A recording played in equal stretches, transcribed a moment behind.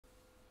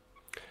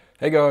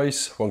Hey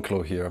guys,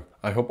 WantClue here.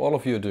 I hope all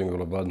of you are doing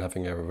really well and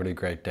having a really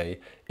great day.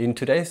 In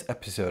today's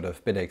episode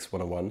of Bitaxe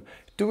 101,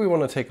 we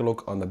want to take a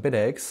look on the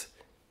Bitaxe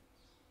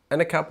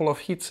and a couple of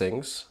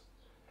heatsinks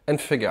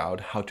and figure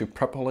out how to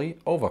properly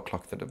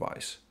overclock the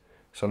device.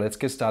 So let's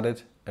get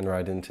started and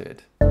right into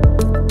it.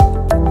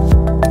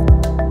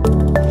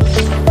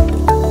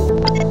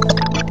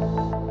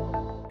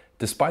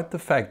 Despite the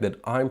fact that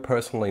I'm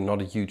personally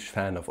not a huge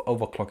fan of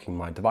overclocking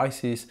my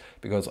devices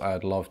because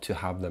I'd love to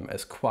have them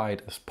as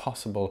quiet as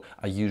possible,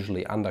 I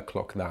usually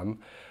underclock them.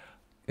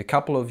 A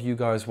couple of you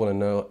guys want to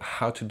know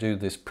how to do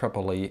this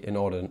properly in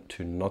order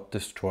to not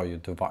destroy your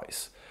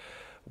device.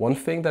 One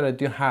thing that I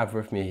do have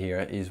with me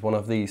here is one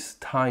of these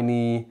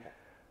tiny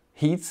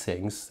heat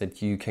sinks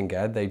that you can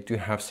get. They do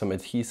have some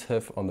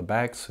adhesive on the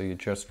back, so you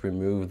just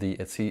remove the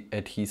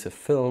adhesive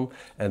film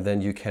and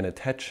then you can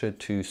attach it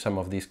to some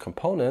of these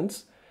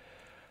components.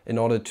 In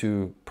order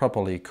to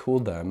properly cool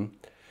them,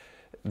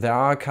 there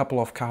are a couple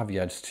of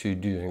caveats to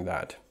doing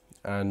that,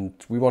 and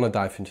we want to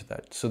dive into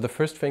that. So the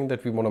first thing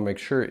that we want to make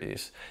sure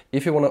is,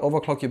 if you want to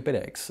overclock your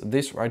Bitaxe,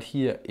 this right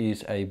here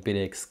is a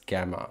Bitaxe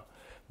Gamma.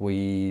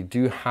 We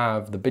do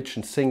have the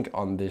bitchin' sink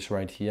on this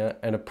right here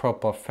and a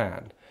proper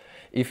fan.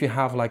 If you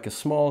have like a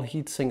small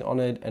heatsink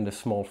on it and a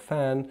small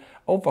fan,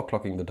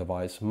 overclocking the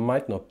device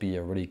might not be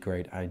a really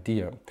great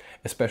idea,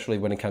 especially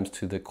when it comes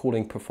to the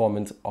cooling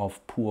performance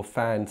of poor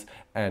fans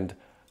and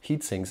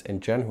heatsinks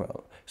in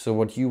general. So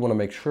what you want to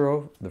make sure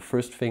of, the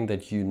first thing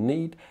that you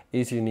need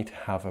is you need to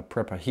have a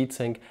proper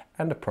heatsink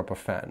and a proper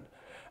fan.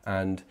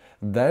 And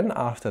then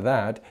after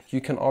that, you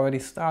can already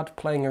start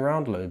playing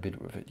around a little bit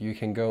with it. You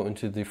can go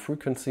into the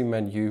frequency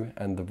menu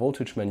and the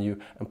voltage menu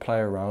and play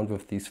around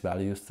with these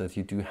values that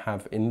you do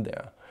have in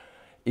there.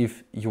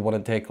 If you want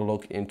to take a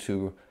look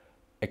into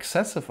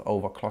excessive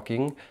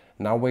overclocking,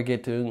 now we're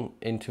getting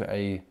into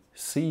a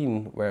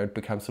scene where it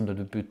becomes a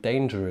little bit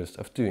dangerous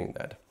of doing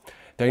that.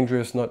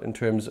 Dangerous not in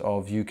terms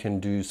of you can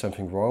do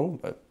something wrong,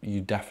 but you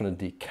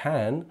definitely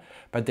can,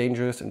 but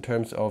dangerous in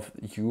terms of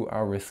you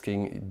are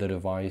risking the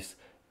device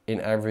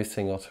in every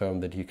single term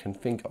that you can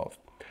think of.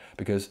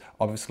 Because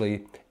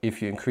obviously,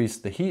 if you increase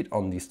the heat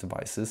on these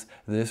devices,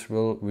 this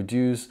will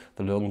reduce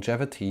the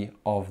longevity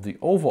of the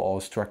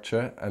overall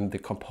structure and the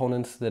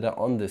components that are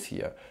on this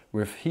here.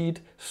 With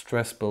heat,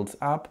 stress builds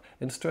up,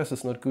 and stress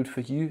is not good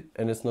for you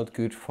and it's not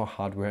good for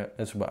hardware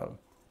as well.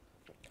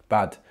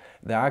 But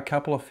there are a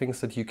couple of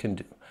things that you can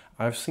do.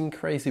 I've seen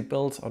crazy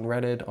builds on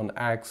Reddit, on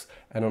X,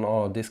 and on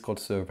our Discord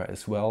server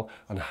as well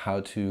on how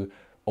to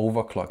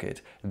overclock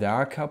it. There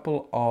are a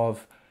couple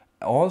of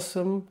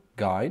awesome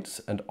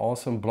guides and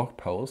awesome blog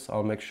posts.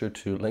 I'll make sure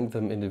to link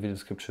them in the video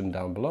description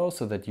down below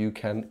so that you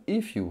can,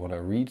 if you want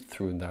to read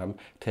through them,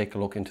 take a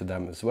look into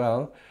them as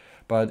well.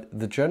 But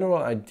the general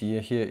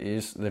idea here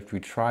is that we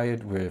try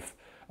it with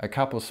a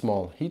couple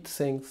small heat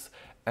sinks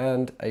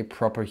and a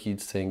proper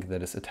heatsink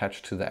that is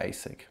attached to the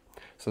ASIC.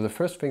 So the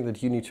first thing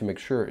that you need to make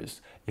sure is,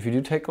 if you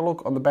do take a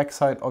look on the back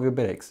side of your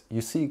Bitaxe,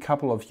 you see a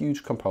couple of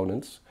huge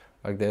components.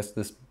 Like there's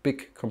this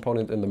big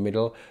component in the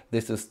middle.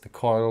 This is the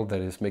coil that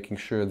is making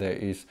sure there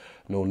is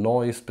no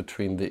noise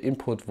between the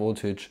input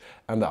voltage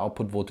and the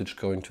output voltage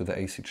going to the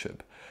AC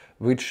chip,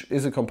 which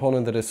is a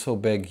component that is so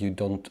big you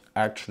don't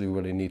actually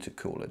really need to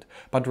cool it.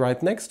 But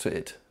right next to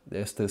it,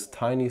 there's this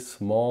tiny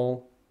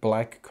small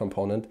black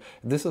component.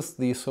 This is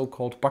the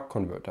so-called buck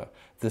converter.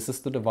 This is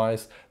the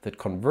device that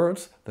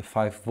converts the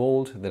 5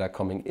 volt that are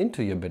coming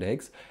into your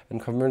Bitaxe and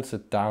converts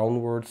it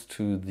downwards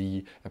to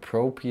the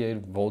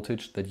appropriate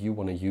voltage that you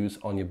want to use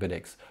on your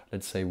Bitaxe.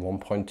 Let's say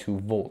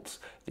 1.2 volts.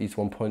 These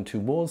 1.2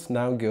 volts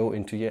now go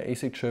into your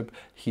ASIC chip,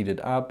 heat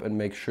it up and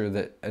make sure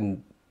that,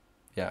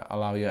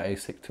 allow your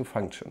ASIC to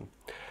function.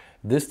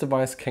 This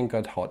device can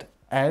get hot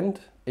and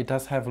it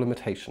does have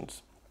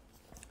limitations.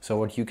 So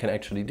what you can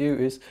actually do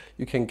is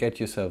you can get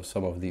yourself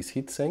some of these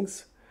heat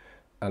sinks,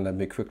 and let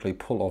me quickly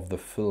pull off the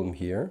film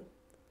here.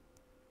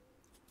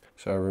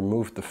 So I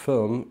removed the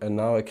film and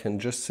now I can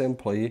just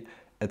simply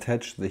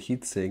attach the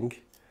heatsink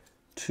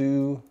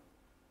to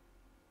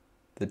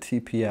the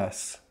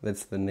TPS,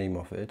 that's the name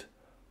of it,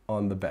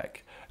 on the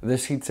back.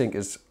 This heatsink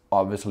is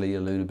obviously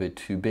a little bit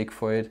too big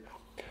for it,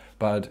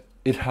 but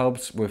it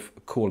helps with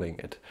cooling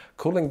it.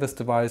 Cooling this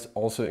device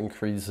also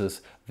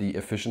increases the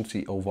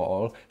efficiency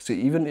overall. So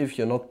even if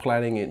you're not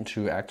planning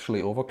into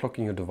actually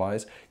overclocking your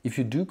device, if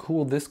you do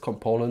cool this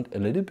component a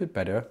little bit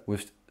better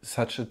with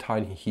such a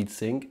tiny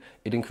heatsink,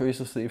 it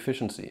increases the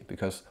efficiency,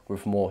 because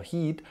with more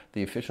heat,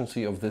 the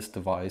efficiency of this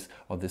device,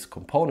 or this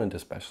component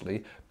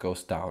especially,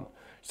 goes down.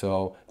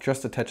 So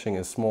just attaching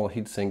a small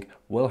heatsink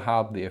will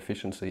help the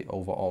efficiency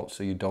overall,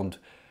 so you don't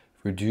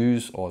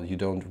reduce or you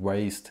don't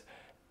waste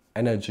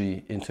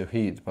energy into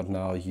heat, but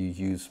now you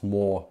use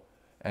more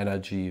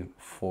energy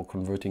for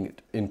converting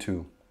it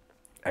into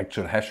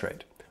actual hash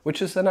rate,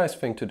 which is a nice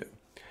thing to do.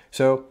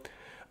 So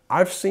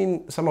I've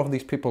seen some of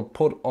these people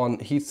put on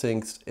heat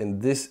sinks in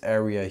this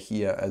area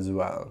here as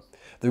well.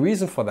 The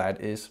reason for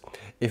that is,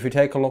 if you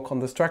take a look on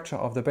the structure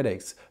of the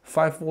Bitaxe,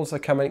 5 volts are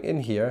coming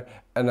in here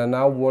and are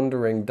now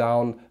wandering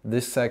down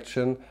this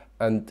section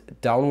And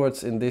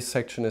downwards in this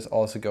section is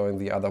also going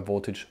the other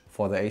voltage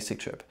for the ASIC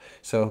chip.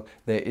 So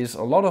there is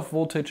a lot of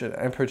voltage and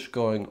amperage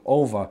going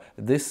over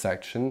this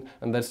section,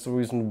 and that's the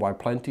reason why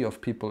plenty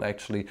of people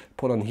actually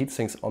put on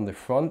heatsinks on the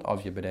front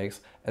of your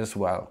Bitaxe as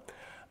well.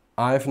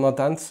 I've not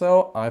done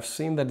so. I've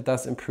seen that it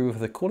does improve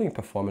the cooling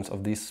performance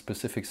of these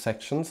specific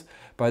sections,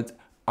 but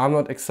I'm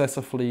not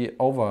excessively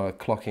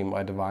overclocking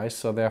my device,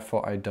 so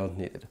therefore I don't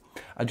need it.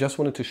 I just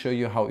wanted to show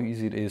you how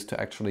easy it is to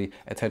actually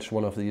attach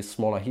one of these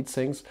smaller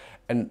heatsinks.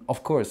 And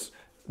of course,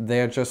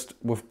 they're just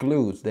with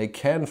glues. They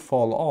can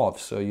fall off,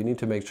 so you need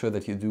to make sure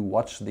that you do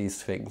watch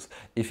these things.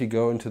 If you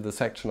go into the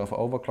section of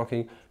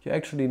overclocking, you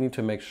actually need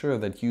to make sure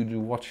that you do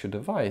watch your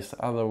device.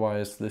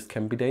 Otherwise, this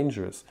can be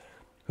dangerous.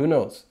 Who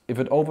knows? If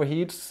it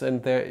overheats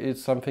and there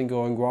is something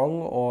going wrong,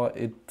 or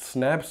it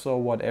snaps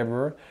or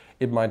whatever,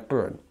 it might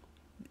burn.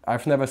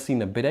 I've never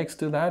seen a Bitaxe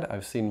do that.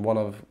 I've seen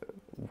a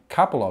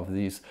couple of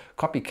these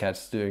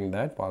copycats doing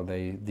that, while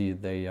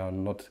they are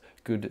not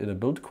good in a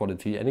build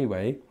quality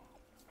anyway.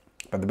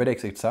 But the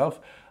Bitaxe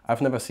itself,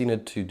 I've never seen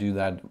it to do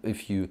that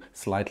if you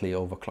slightly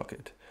overclock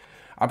it.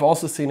 I've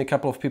also seen a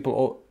couple of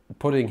people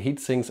putting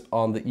heatsinks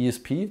on the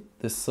ESP,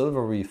 this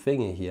silvery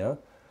thingy here.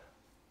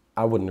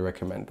 I wouldn't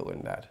recommend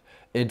doing that.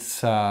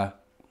 It's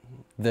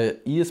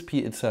the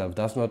ESP itself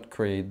does not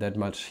create that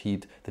much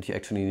heat that you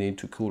actually need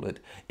to cool it.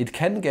 It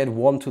can get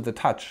warm to the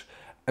touch,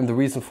 and the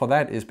reason for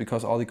that is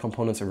because all the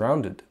components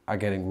around it are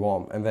getting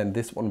warm, and then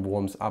this one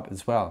warms up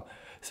as well.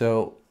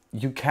 So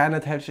you can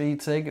attach a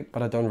heatsink,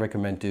 but I don't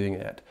recommend doing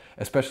it.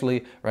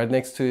 Especially right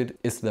next to it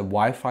is the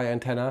Wi-Fi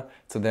antenna,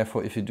 so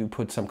therefore if you do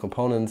put some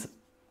components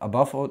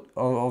above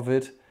of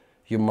it,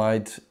 you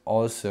might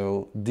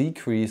also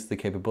decrease the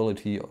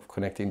capability of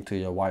connecting to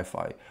your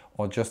Wi-Fi,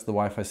 or just the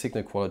Wi-Fi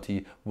signal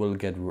quality will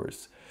get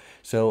worse.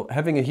 So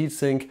having a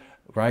heatsink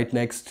right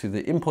next to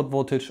the input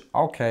voltage,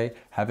 okay.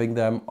 Having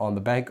them on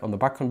the back, on the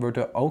buck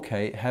converter,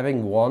 okay.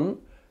 Having one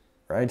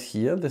right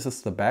here, this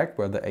is the back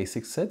where the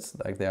ASIC sits,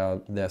 like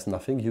there's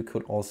nothing. You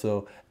could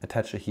also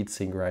attach a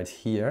heatsink right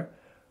here.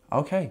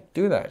 Okay,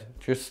 do that.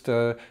 Just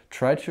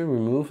try to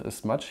remove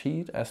as much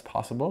heat as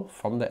possible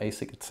from the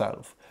ASIC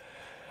itself.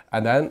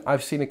 And then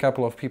I've seen a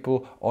couple of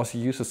people also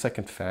use a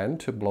second fan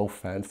to blow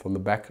fan from the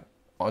back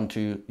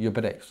onto your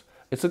Bitaxe.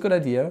 It's a good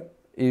idea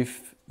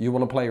if you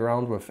want to play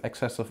around with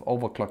excessive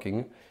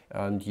overclocking,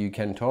 and you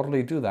can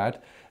totally do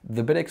that.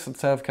 The Bitaxe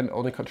itself can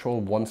only control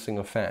one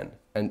single fan.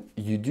 And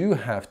you do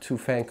have two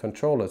fan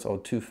controllers or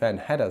two fan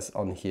headers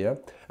on here,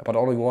 but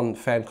only one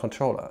fan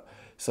controller.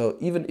 So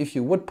even if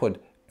you would put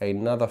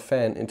another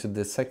fan into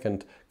the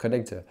second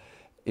connector,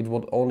 it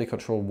would only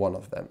control one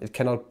of them. It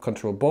cannot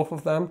control both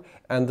of them,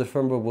 and the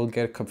firmware will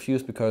get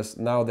confused because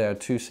now there are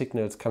two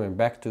signals coming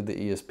back to the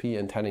ESP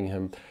and telling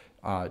him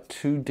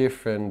two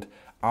different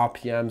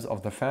RPMs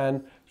of the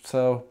fan.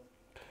 So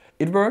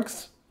it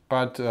works,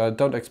 but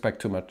don't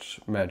expect too much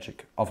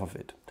magic off of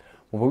it.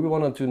 What we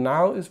want to do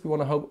now is we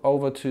want to hop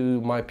over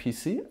to my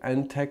PC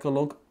and take a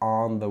look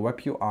on the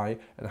web UI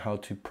and how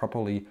to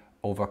properly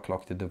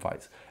overclock the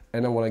device.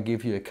 And I want to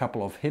give you a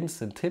couple of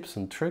hints and tips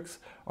and tricks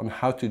on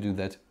how to do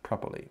that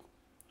properly.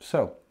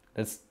 So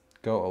let's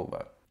go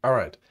over. All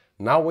right,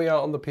 now we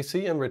are on the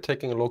PC and we're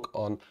taking a look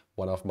on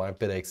one of my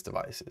Bitaxe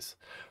devices.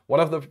 One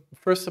of the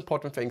first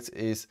important things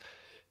is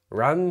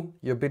run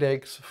your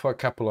Bitaxe for a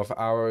couple of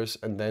hours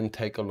and then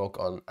take a look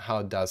on how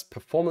it does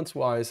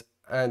performance-wise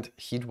and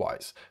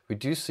heat-wise. We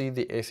do see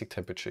the ASIC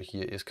temperature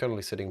here is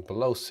currently sitting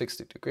below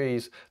 60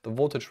 degrees. The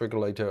voltage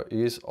regulator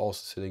is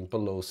also sitting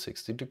below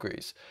 60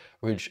 degrees,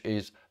 which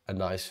is a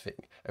nice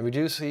thing. And we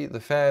do see the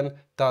fan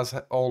does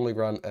only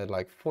run at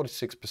like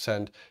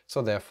 46%,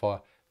 so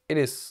therefore it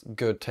is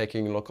good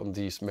taking a look on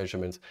these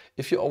measurements.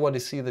 If you already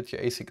see that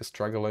your ASIC is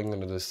struggling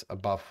and it is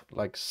above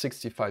like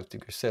 65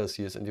 degrees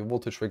Celsius and your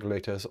voltage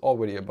regulator is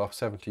already above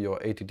 70 or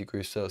 80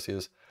 degrees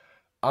Celsius,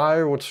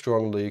 I would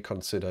strongly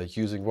consider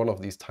using one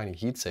of these tiny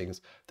heat sinks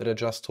that I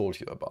just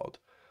told you about.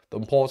 The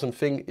important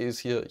thing is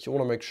here, you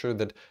want to make sure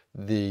that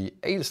the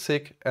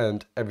ASIC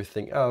and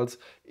everything else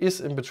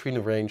is in between a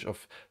range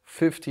of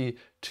 50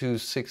 to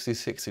 60,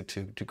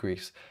 62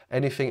 degrees.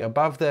 Anything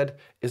above that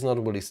is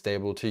not really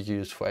stable to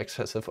use for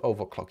excessive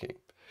overclocking.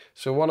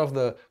 So one of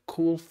the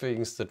cool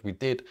things that we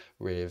did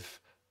with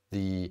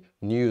the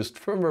newest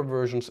firmware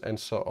versions and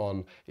so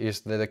on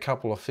is that a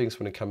couple of things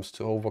when it comes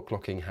to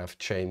overclocking have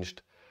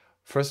changed.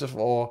 First of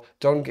all,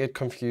 don't get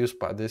confused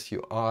by this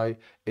UI.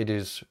 It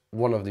is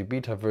one of the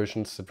beta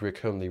versions that we're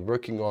currently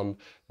working on.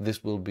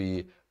 This will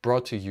be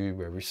brought to you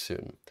very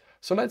soon.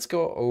 So let's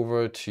go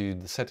over to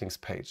the settings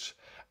page.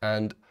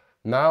 And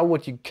now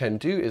what you can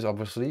do is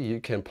obviously you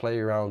can play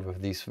around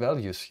with these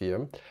values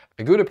here.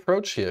 A good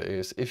approach here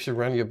is if you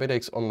run your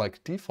Bitaxe on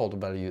like default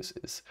values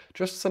is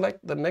just select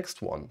the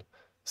next one.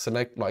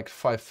 Select like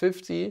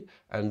 550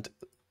 and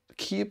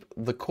keep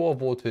the core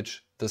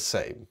voltage the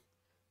same.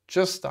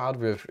 Just start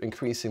with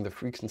increasing the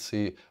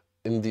frequency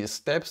in the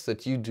steps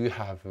that you do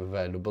have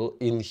available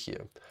in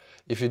here.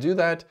 If you do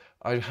that,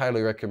 I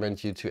highly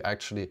recommend you to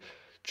actually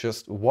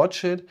Just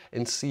watch it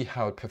and see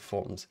how it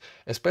performs.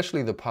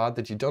 Especially the part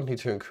that you don't need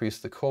to increase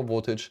the core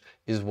voltage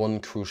is one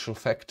crucial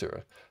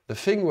factor. The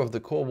thing with the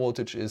core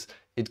voltage is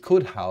it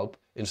could help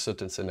in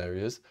certain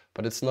scenarios,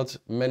 but it's not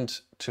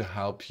meant to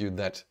help you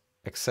that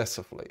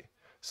excessively.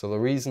 So the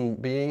reason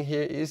being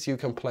here is you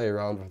can play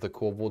around with the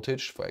core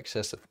voltage for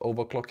excessive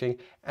overclocking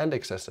and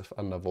excessive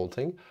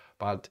undervolting,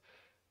 but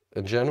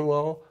in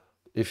general,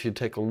 if you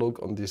take a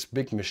look on these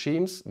big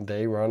machines,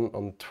 they run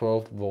on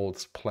 12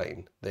 volts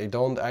plain. They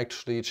don't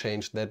actually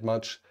change that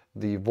much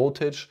the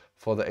voltage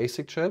for the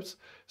ASIC chips.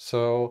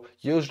 So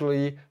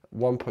usually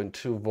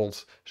 1.2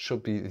 volts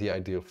should be the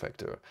ideal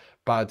factor,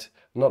 but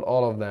not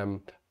all of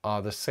them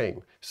are the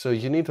same. So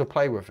you need to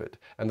play with it.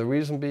 And the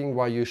reason being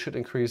why you should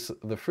increase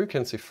the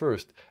frequency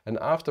first and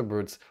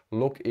afterwards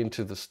look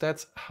into the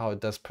stats, how it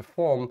does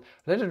perform,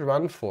 let it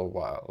run for a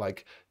while.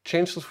 Like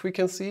change the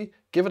frequency,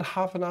 give it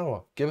half an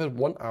hour, give it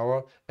 1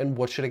 hour and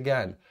watch it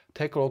again.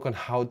 Take a look on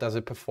how does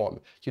it perform.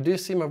 You do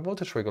see my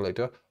voltage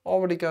regulator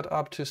already got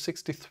up to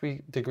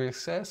 63 degrees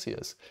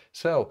Celsius.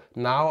 So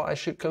now I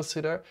should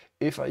consider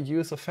if I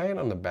use a fan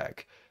on the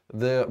back.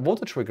 The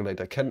voltage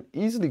regulator can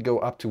easily go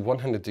up to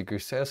 100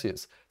 degrees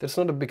Celsius. That's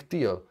not a big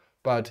deal,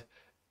 but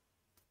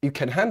you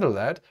can handle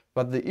that.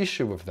 But the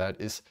issue with that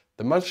is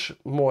the much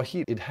more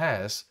heat it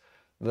has,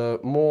 the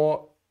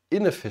more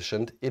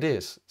inefficient it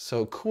is.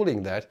 So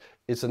cooling that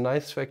is a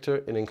nice factor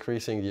in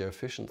increasing the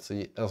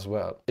efficiency as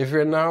well. If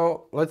you're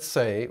now, let's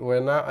say we're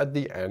now at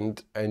the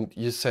end and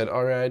you said,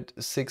 all right,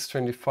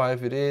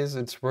 625 it is,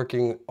 it's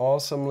working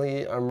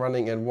awesomely. I'm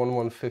running at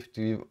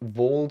 150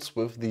 volts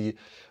with the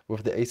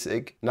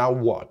ASIC. Now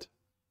what?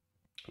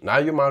 Now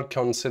you might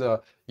consider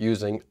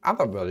using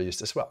other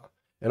values as well.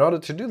 In order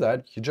to do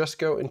that, you just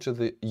go into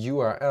the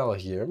URL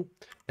here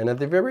and at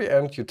the very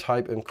end you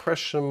type in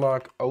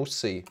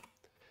 $OC.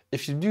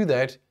 If you do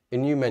that, a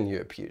new menu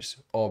appears,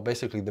 or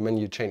basically the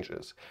menu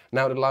changes.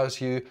 Now it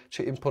allows you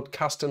to input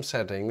custom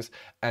settings,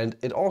 and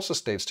it also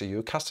states to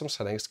you custom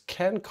settings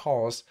can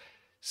cause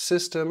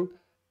system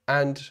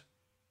and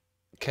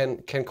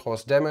can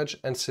cause damage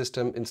and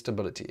system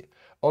instability.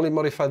 Only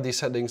modify these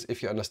settings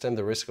if you understand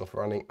the risk of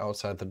running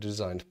outside the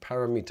designed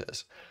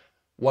parameters.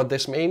 What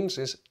this means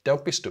is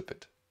don't be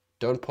stupid.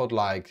 Don't put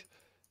like,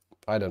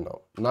 I don't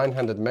know,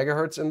 900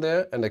 megahertz in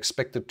there and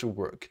expect it to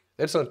work.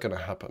 It's not gonna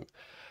happen.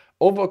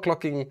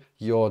 Overclocking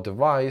your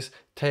device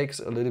takes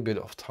a little bit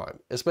of time,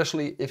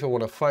 especially if you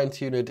want to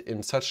fine-tune it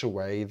in such a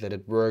way that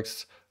it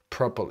works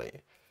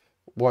properly.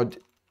 What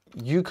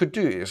you could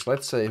do is,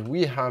 let's say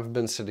we have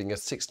been sitting at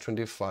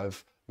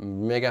 625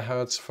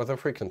 megahertz for the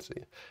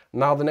frequency.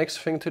 Now the next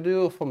thing to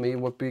do for me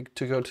would be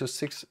to go to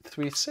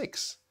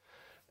 636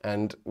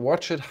 and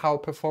watch it how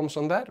it performs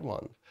on that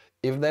one.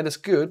 If that is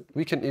good,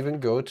 we can even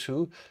go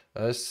to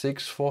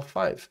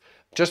 645.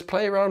 Just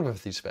play around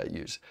with these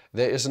values.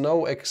 There is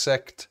no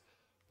exact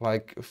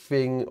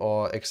thing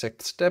or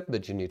exact step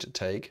that you need to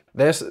take.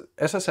 As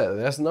I said,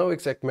 there's no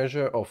exact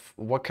measure of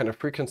what kind of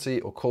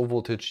frequency or core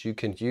voltage you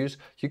can use.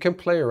 You can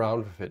play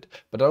around with it,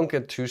 but don't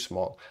get too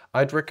small.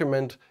 I'd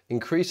recommend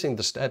increasing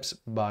the steps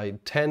by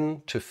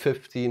 10 to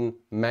 15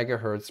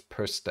 megahertz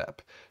per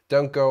step.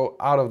 Don't go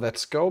out of that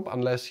scope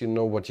unless you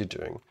know what you're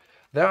doing.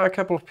 There are a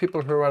couple of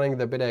people who are running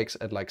the Bitaxe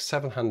at like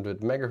 700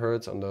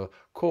 megahertz on the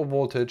core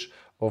voltage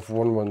of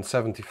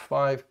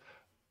 1175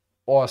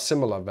 or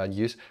similar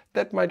values.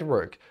 That might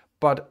work,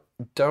 but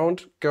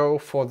don't go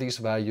for these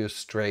values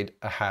straight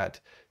ahead.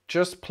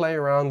 Just play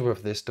around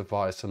with this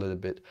device a little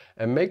bit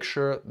and make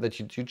sure that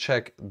you do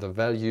check the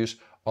values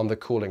on the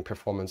cooling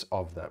performance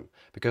of them,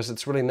 because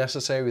it's really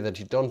necessary that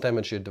you don't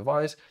damage your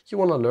device. You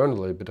want to learn a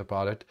little bit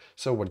about it.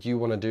 So what you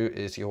want to do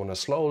is you want to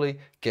slowly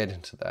get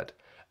into that.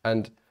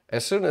 And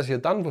as soon as you're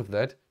done with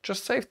that,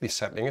 just save these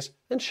settings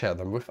and share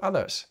them with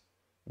others.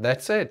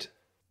 That's it.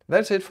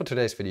 That's it for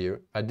today's video.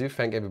 I do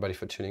thank everybody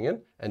for tuning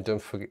in, and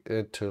don't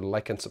forget to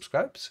like and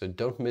subscribe so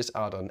don't miss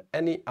out on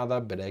any other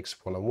Bitaxe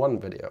one-on-one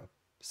video.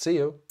 See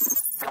you!